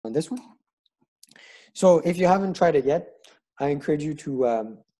on this one. So if you haven't tried it yet, I encourage you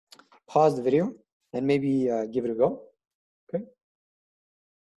to pause the video and maybe give it a go. Okay.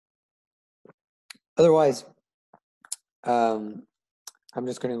 Otherwise, I'm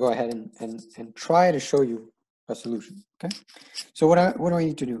just going to go ahead and try to show you a solution. Okay. So what do I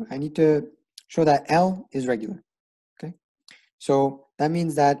need to do? I need to show that L is regular. Okay. So that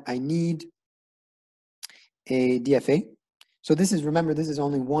means that I need a DFA. So this is, remember, this is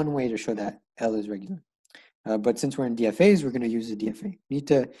only one way to show that L is regular. But since we're in DFAs, we're going to use a DFA. You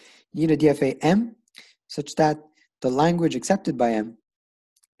need a DFA M such that the language accepted by M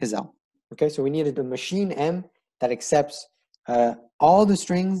is L. Okay, so we needed a machine M that accepts all the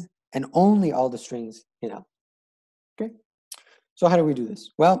strings and only all the strings in L. Okay, so how do we do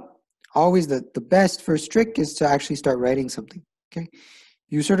this? Well, always the best first trick is to actually start writing something. Okay,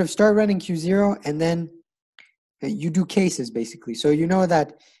 you sort of start writing Q0 and then you do cases basically. So you know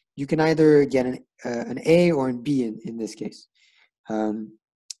that you can either get an A or an B in this case.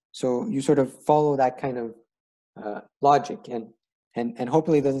 So you sort of follow that kind of logic, and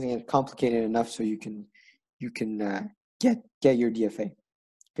hopefully it doesn't get complicated enough so you can get your DFA.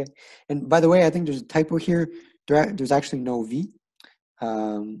 Okay. And by the way, I think there's a typo here. There's actually no V.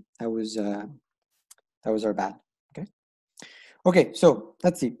 That was our bad. Okay. Okay. So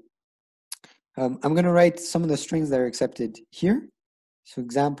let's see. I'm going to write some of the strings that are accepted here. So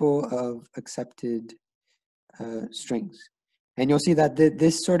example of accepted strings. And you'll see that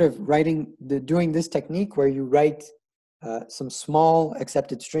this sort of doing this technique where you write some small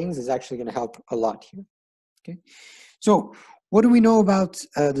accepted strings is actually going to help a lot here. Okay. So what do we know about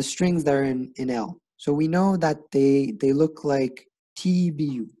the strings that are in L? So we know that they look like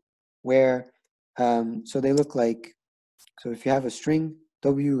TBU, where so they look like, so if you have a string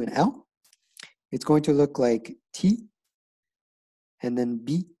W and L, it's going to look like T, and then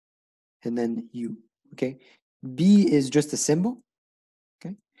B, and then U, okay? B is just a symbol,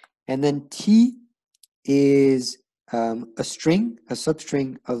 okay? And then T is a string, a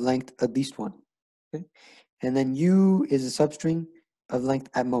substring of length at least 1, okay? And then U is a substring of length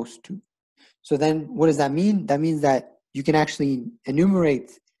at most 2. So then what does that mean? That means that you can actually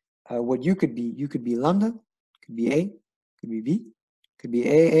enumerate what U could be. U could be lambda, could be A, could be B, could be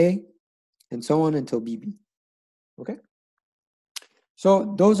AA, and so on until BB, okay?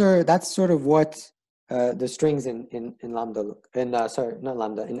 So that's sort of what the strings in lambda look, sorry, not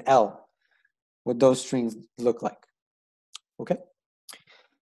lambda, in L, what those strings look like, okay?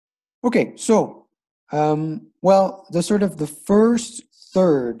 Okay, so, well, the first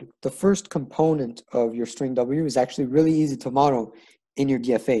third, the first component of your string W is actually really easy to model in your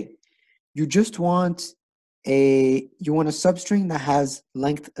DFA. You just want a substring that has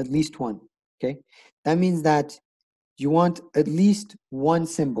length at least 1, okay? That means that you want at least one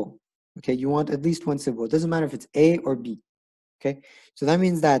symbol, okay? You want at least one symbol. It doesn't matter if it's A or B, okay? So that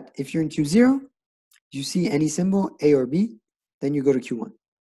means that if you're in Q0, you see any symbol, A or B, then you go to Q1,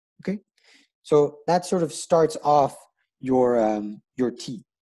 okay? So that sort of starts off your T,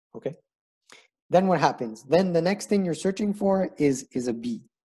 okay? Then what happens? Then the next thing you're searching for is a B,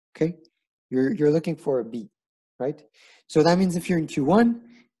 okay? You're looking for a B, right? So that means if you're in Q1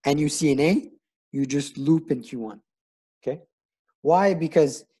 and you see an A, you just loop in Q1, okay? Why?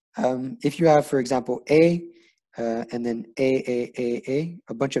 Because if you have, for example, A and then A,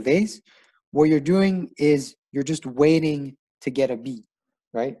 a bunch of A's, what you're doing is you're just waiting to get a B,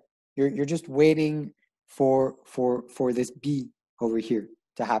 right? You're just waiting for this B over here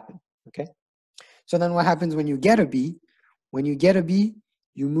to happen, okay? So then what happens when you get a B? When you get a B,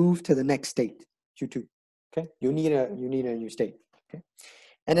 you move to the next state, Q2, okay? You need a new state, okay?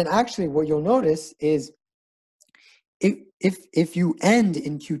 And then actually what you'll notice is if you end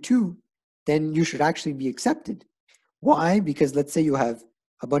in Q2, then you should actually be accepted. Why? Because let's say you have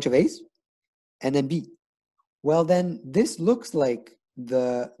a bunch of A's and then B. Well, then this looks like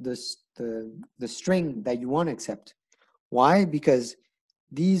the string that you want to accept. Why? Because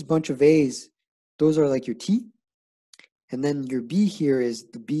these bunch of A's, those are like your T, and then your B here is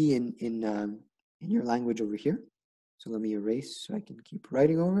the B in your language over here. So let me erase so I can keep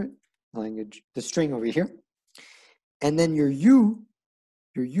writing over it. The string over here. And then your U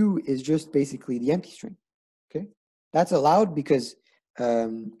is just basically the empty string, okay? That's allowed because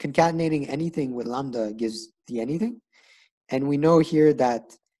concatenating anything with lambda gives the anything. And we know here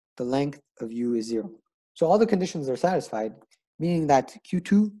that the length of U is 0. So all the conditions are satisfied, meaning that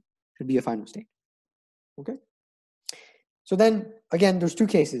Q2 should be a final state, okay? So then, again, there's two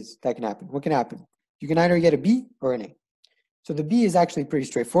cases that can happen. What can happen? You can either get a B or an A. So the B is actually pretty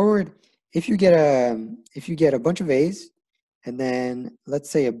straightforward. If you get a bunch of A's and then let's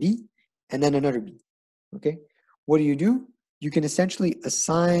say a B, and then another B, okay? What do? You can essentially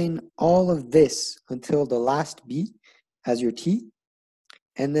assign all of this until the last B as your T,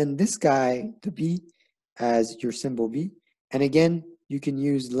 and then this guy, the B, as your symbol B, and again, you can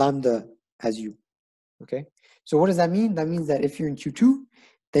use lambda as U, okay? So what does that mean? That means that if you're in Q2,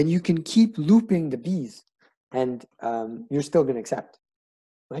 then you can keep looping the B's, and you're still going to accept,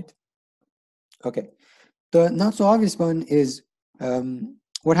 right? Okay. The not so obvious one is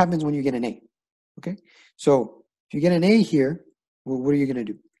what happens when you get an A, okay? So if you get an A here, well, what are you going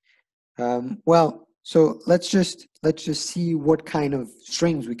to do? Well, so let's just see what kind of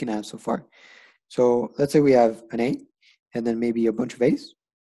strings we can have so far. So let's say we have an A, and then maybe a bunch of A's,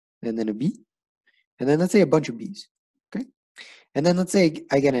 and then a B, and then let's say a bunch of B's, okay? And then let's say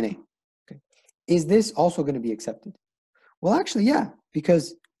I get an A, okay? Is this also going to be accepted? Well, actually, yeah,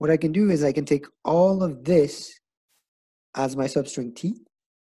 because what I can do is I can take all of this as my substring T,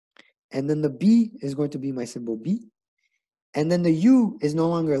 and then the B is going to be my symbol B, and then the U is no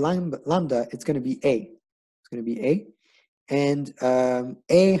longer lambda, it's going to be A. It's going to be A, and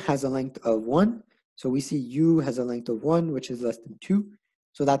A has a length of 1, so we see U has a length of 1, which is less than 2,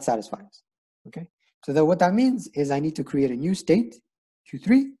 so that satisfies, okay? So then what that means is I need to create a new state,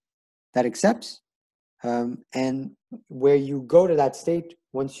 Q3, that accepts, and where you go to that state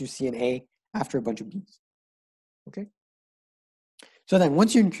once you see an A after a bunch of B's, okay? So then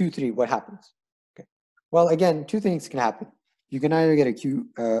once you're in Q3, what happens? Okay. Well, again, two things can happen. You can either get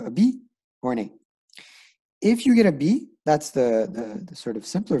a B or an A. If you get a B, that's the sort of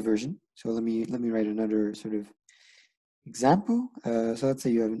simpler version. So let me write another sort of example. So let's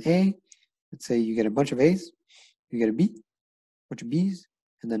say you have an A. Let's say you get a bunch of A's. You get a B, a bunch of B's,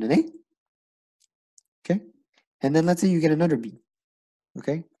 and then an A. Okay. And then let's say you get another B.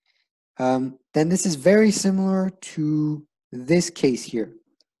 Okay. Then this is very similar to this case here.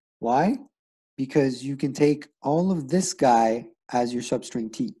 Why? Because you can take all of this guy as your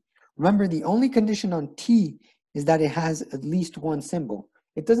substring T. Remember, the only condition on T is that it has at least one symbol.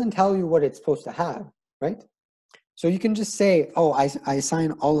 It doesn't tell you what it's supposed to have, right? So you can just say, oh, I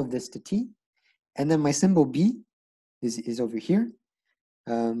assign all of this to T, and then my symbol B is over here.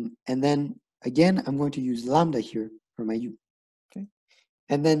 And then again, I'm going to use lambda here for my U, okay?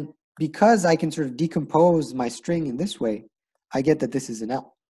 And then because I can sort of decompose my string in this way, I get that this is an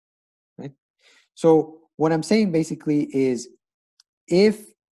L, right? So what I'm saying basically is if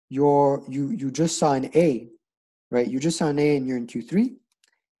you just saw an A, right? You just saw an A and you're in Q3,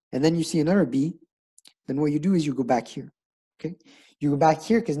 and then you see another B, then what you do is you go back here, okay? You go back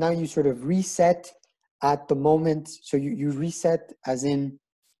here because now you sort of reset at the moment. So you reset as in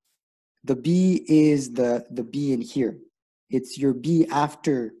the B is the B in here. It's your B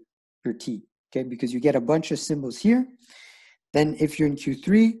after your T, okay? Because you get a bunch of symbols here. Then if you're in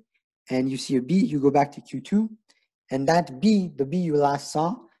Q3 and you see a B, you go back to Q2, and that B, the B you last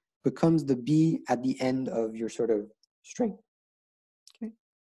saw, becomes the B at the end of your sort of string, okay?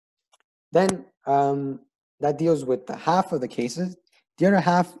 Then that deals with the half of the cases. The other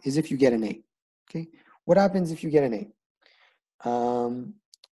half is if you get an A, okay? What happens if you get an A?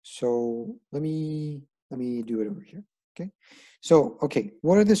 So let me do it over here, okay? So, okay,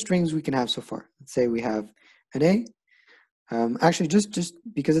 what are the strings we can have so far? Let's say we have an A. Actually, just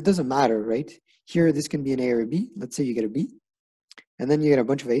because it doesn't matter, right? Here, this can be an A or a B. Let's say you get a B, and then you get a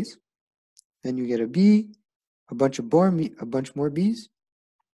bunch of A's. Then you get a B, a bunch more B's.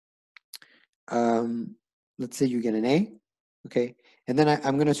 Let's say you get an A, okay? And then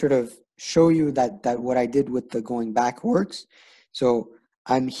I'm going to sort of show you that what I did with the going back works. So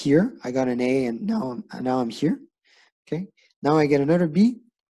I'm here, I got an A, and now I'm here, okay? Now I get another B,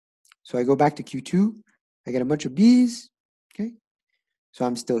 so I go back to Q2, I get a bunch of B's, okay? So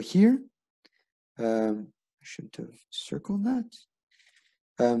I'm still here. I shouldn't have circled that.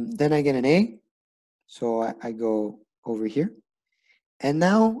 Then I get an A, so I go over here. And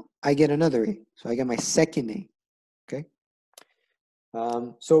now I get another A, so I get my second A, okay?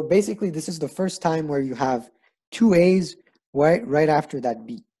 So basically, this is the first time where you have two A's right after that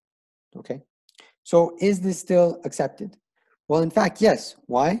B, okay? So is this still accepted? Well, in fact, yes.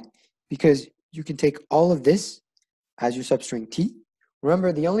 Why? Because you can take all of this as your substring T.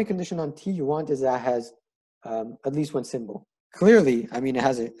 Remember, the only condition on T you want is that it has at least one symbol. Clearly, I mean, it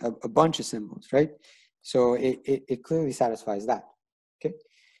has a bunch of symbols, right? So it clearly satisfies that, okay?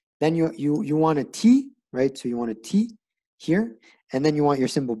 Then you want a T, right? So you want a T here, and then you want your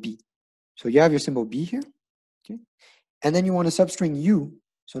symbol B. So you have your symbol B here, okay? And then you want a substring U.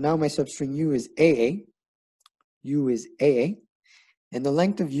 So now my substring U is AA. U is AA. And the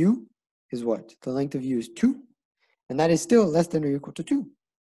length of U is what? The length of U is 2. and that is still less than or equal to 2.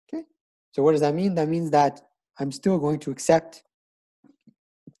 Okay, so what does that mean? That means that I'm still going to accept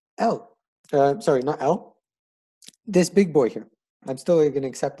L. Sorry, not L. This big boy here. I'm still going to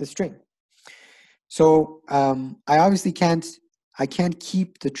accept this string. So I obviously can't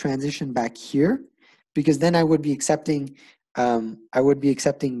keep the transition back here, because then I would be accepting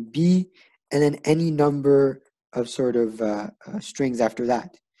B and then any number of sort of strings after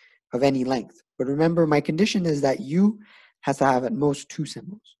that of any length. But remember, my condition is that U has to have at most 2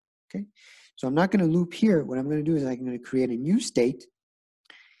 symbols. Okay, so I'm not going to loop here. What I'm going to do is I'm going to create a new state,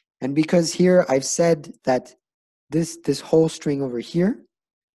 and because here I've said that this whole string over here.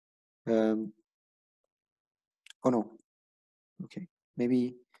 Oh no. Okay,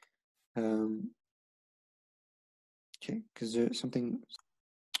 maybe. Okay, because there's something.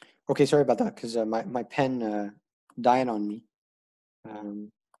 Okay, sorry about that, because my pen died on me.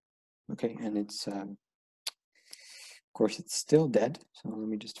 Okay, and it's of course it's still dead. So let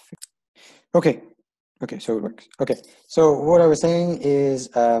me just fix. Okay, okay, so it works. Okay, so what I was saying is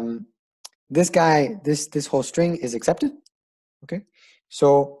this guy, this whole string is accepted. Okay,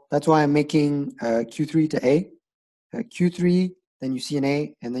 so that's why I'm making Q3 to A. Q3, then you see an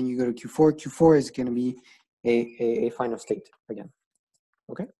A, and then you go to Q4. Q4 is going to be a final state again.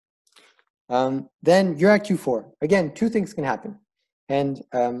 Okay. Then you're at Q4. Again, 2 things can happen. And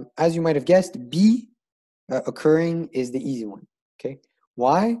as you might have guessed, B occurring is the easy one. Okay.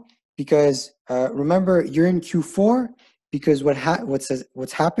 Why? Because remember, you're in Q4 because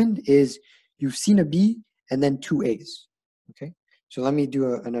what's happened is you've seen a B and then 2 A's. Okay. So let me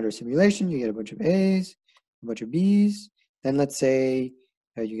do another simulation. You get a bunch of A's, a bunch of B's. Then let's say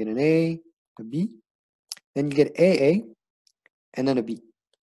you get an A, a B. Then you get AA, and then a B.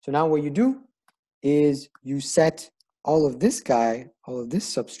 So now what you do is you set all of this guy, all of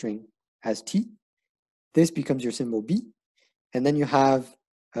this substring as T. This becomes your symbol B. And then you have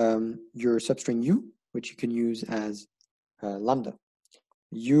your substring U, which you can use as lambda.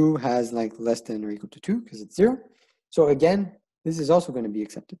 U has like less than or equal to 2 because it's 0. So again, this is also going to be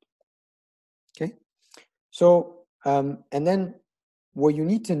accepted. Okay. So, and then what you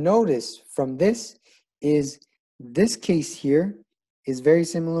need to notice from this is this case here is very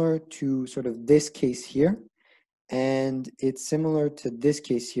similar to sort of this case here. And it's similar to this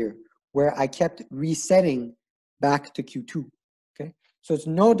case here, where I kept resetting back to Q2. Okay, so it's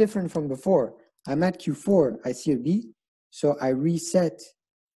no different from before. I'm at Q4, I see a B, so I reset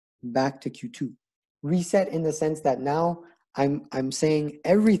back to Q2. Reset in the sense that now I'm saying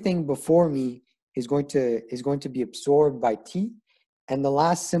everything before me is going to be absorbed by T, and the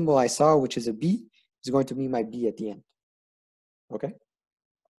last symbol I saw, which is a B, is going to be my B at the end. Okay.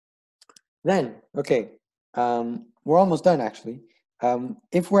 Then, okay, we're almost done actually.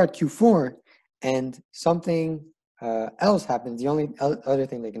 If we're at Q4 and something else happens, the only other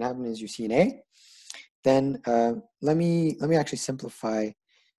thing that can happen is you see an A. Then let me actually simplify.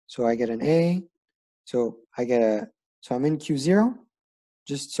 So I get an A. So I'm in Q0.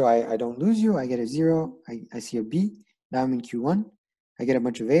 Just so I don't lose you, I get a 0. I see a B. Now I'm in Q1. I get a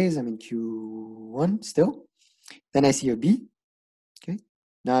bunch of A's. I'm in Q1 still. Then I see a B. Okay.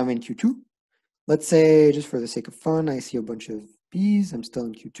 Now I'm in Q2. Let's say, just for the sake of fun, I see a bunch of B's. I'm still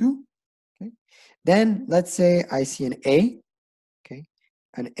in Q2. Okay. Then let's say I see an A. Okay.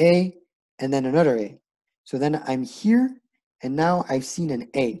 An A and then another A. So then I'm here and now I've seen an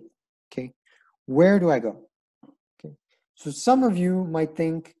A. Okay. Where do I go? Okay. So some of you might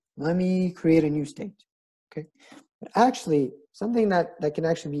think, let me create a new state. Okay. But actually, something that can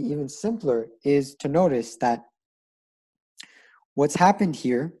actually be even simpler is to notice that what's happened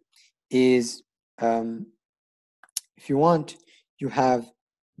here is if you want, you have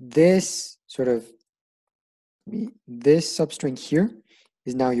this sort of, this substring here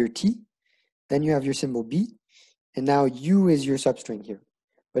is now your T. Then you have your symbol B. And now U is your substring here.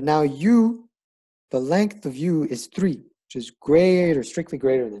 But now U, the length of U is 3, which is greater, strictly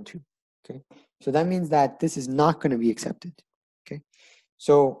greater than 2. Okay. So that means that this is not going to be accepted. Okay.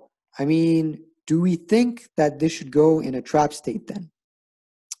 So, I mean, do we think that this should go in a trap state then?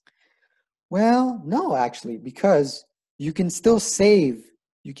 Well, no, actually, because you can still save,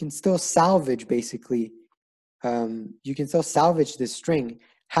 you can still salvage basically, you can still salvage this string.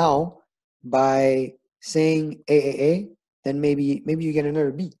 How? By saying AAA, then maybe you get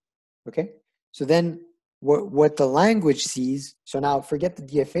another B. Okay? So then what the language sees, so now forget the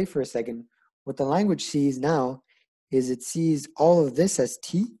DFA for a second. What the language sees now is it sees all of this as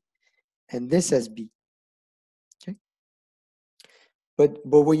T and this as B. Okay? But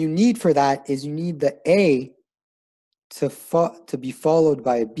what you need for that is you need the A to be followed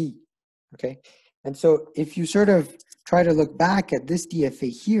by a B. Okay? And so if you sort of try to look back at this DFA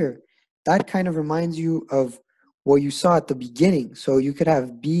here, that kind of reminds you of what you saw at the beginning. So you could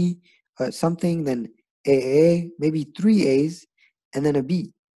have B something, then AA, maybe 3 A's, and then a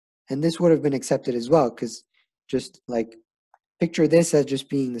B. And this would have been accepted as well, because just like picture this as just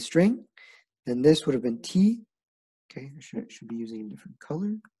being the string, then this would have been T. Okay, I should be using a different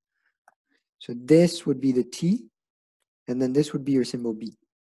color. So this would be the T, and then this would be your symbol B.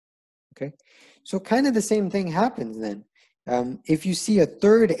 Okay, so kind of the same thing happens then. If you see a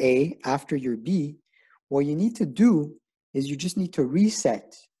third A after your B, what you need to do is you just need to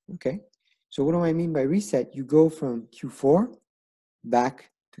reset. Okay, so what do I mean by reset? You go from Q4 back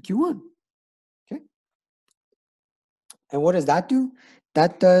to Q1. Okay, and what does that do?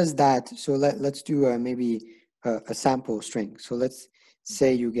 That does that. So let's do maybe a sample string. So let's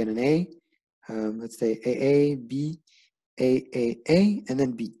say you get an A. Let's say AA, B, A, and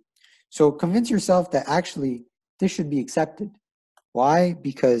then B. So convince yourself that actually this should be accepted. Why?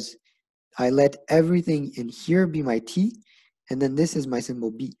 Because I let everything in here be my T, and then this is my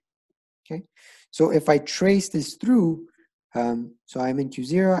symbol B. Okay. So if I trace this through, so I'm in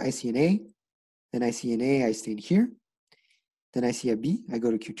Q0, I see an A, then I see an A, I stayed here. Then I see a B, I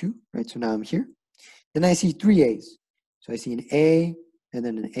go to Q2, right? So now I'm here. Then I see 3 A's. So I see an A, and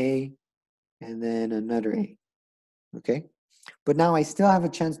then an A, and then another A. Okay. But now I still have a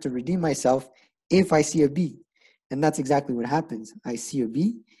chance to redeem myself if I see a B. And that's exactly what happens. I see a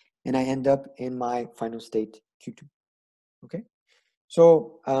B and I end up in my final state Q2. Okay.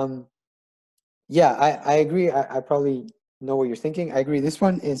 So yeah, I agree. I probably know what you're thinking. I agree. This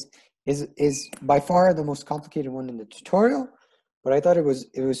one is by far the most complicated one in the tutorial, but I thought it was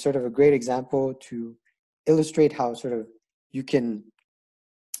sort of a great example to illustrate how sort of you can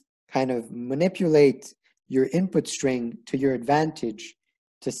kind of manipulate your input string to your advantage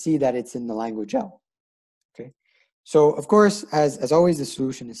to see that it's in the language L. Okay, so of course, as always, the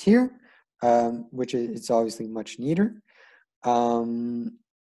solution is here, which is it's obviously much neater.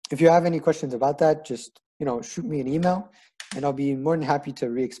 If you have any questions about that, just shoot me an email, and I'll be more than happy to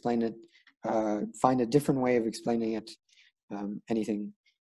re-explain it, find a different way of explaining it, anything